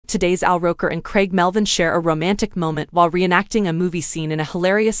today's Roker and Craig Melvin share a romantic moment while reenacting a movie scene in a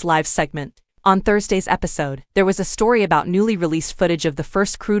hilarious live segment. On Thursday's episode, there was a story about newly released footage of the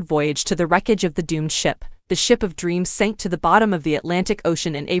first crewed voyage to the wreckage of the doomed ship. The ship of dreams sank to the bottom of the Atlantic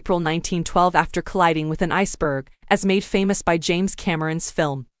Ocean in April 1912 after colliding with an iceberg, as made famous by James Cameron's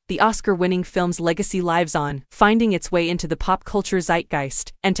film. The Oscar-winning film's legacy lives on, finding its way into the pop culture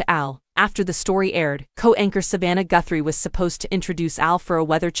zeitgeist, and to Al. After the story aired, co-anchor Savannah Guthrie was supposed to introduce Al for a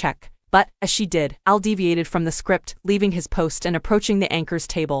weather check. But, as she did, Al deviated from the script, leaving his post and approaching the anchor's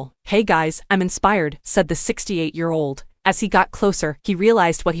table. "Hey guys, I'm inspired," said the 68-year-old. As he got closer, he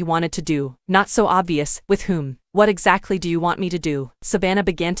realized what he wanted to do. "Not so obvious, with whom? What exactly do you want me to do?" Savannah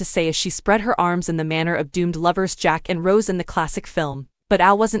began to say as she spread her arms in the manner of doomed lovers Jack and Rose in the classic film. But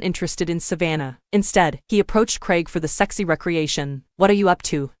Al wasn't interested in Savannah. Instead, he approached Craig for the sexy recreation. "What are you up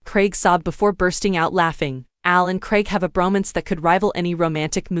to?" Craig sobbed before bursting out laughing. Al and Craig have a bromance that could rival any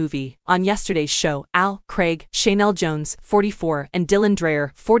romantic movie. On yesterday's show, Al, Craig, Chanel Jones, 44, and Dylan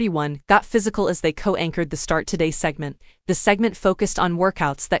Dreyer, 41, got physical as they co-anchored the Start Today segment. The segment focused on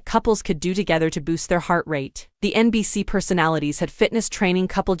workouts that couples could do together to boost their heart rate. The NBC personalities had fitness training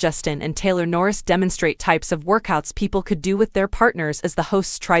couple Justin and Taylor Norris demonstrate types of workouts people could do with their partners as the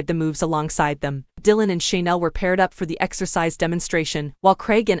hosts tried the moves alongside them. Dylan and Chanel were paired up for the exercise demonstration, while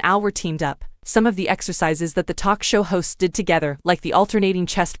Craig and Al were teamed up. Some of the exercises that the talk show hosts did together, like the alternating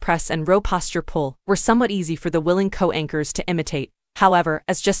chest press and row posture pull, were somewhat easy for the willing co-anchors to imitate. However,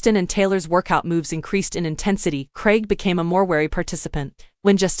 as Justin and Taylor's workout moves increased in intensity, Craig became a more wary participant.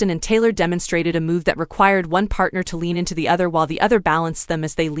 When Justin and Taylor demonstrated a move that required one partner to lean into the other while the other balanced them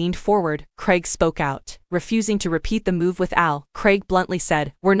as they leaned forward, Craig spoke out. Refusing to repeat the move with Al, Craig bluntly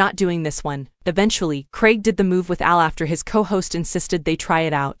said, "We're not doing this one." Eventually, Craig did the move with Al after his co-host insisted they try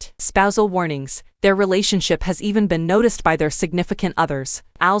it out. Spousal warnings. Their relationship has even been noticed by their significant others.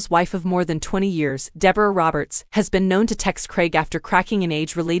 Al's wife of more than 20 years, Deborah Roberts, has been known to text Craig after cracking an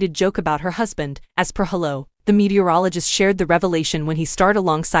age-related joke about her husband, as per Hello. The meteorologist shared the revelation when he starred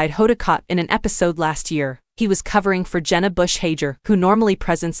alongside Hoda Kotb in an episode last year. He was covering for Jenna Bush Hager, who normally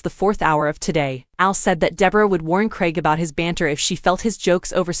presents the fourth hour of Today. Al said that Deborah would warn Craig about his banter if she felt his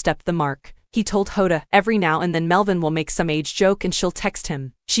jokes overstepped the mark. He told Hoda, "Every now and then Melvin will make some age joke and she'll text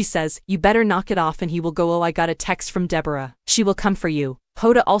him. She says, 'You better knock it off,' and he will go, 'Oh, I got a text from Deborah. She will come for you.'"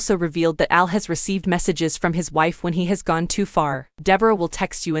 Hoda also revealed that Al has received messages from his wife when he has gone too far. "Deborah will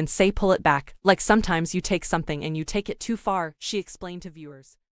text you and say pull it back, like sometimes you take something and you take it too far," she explained to viewers.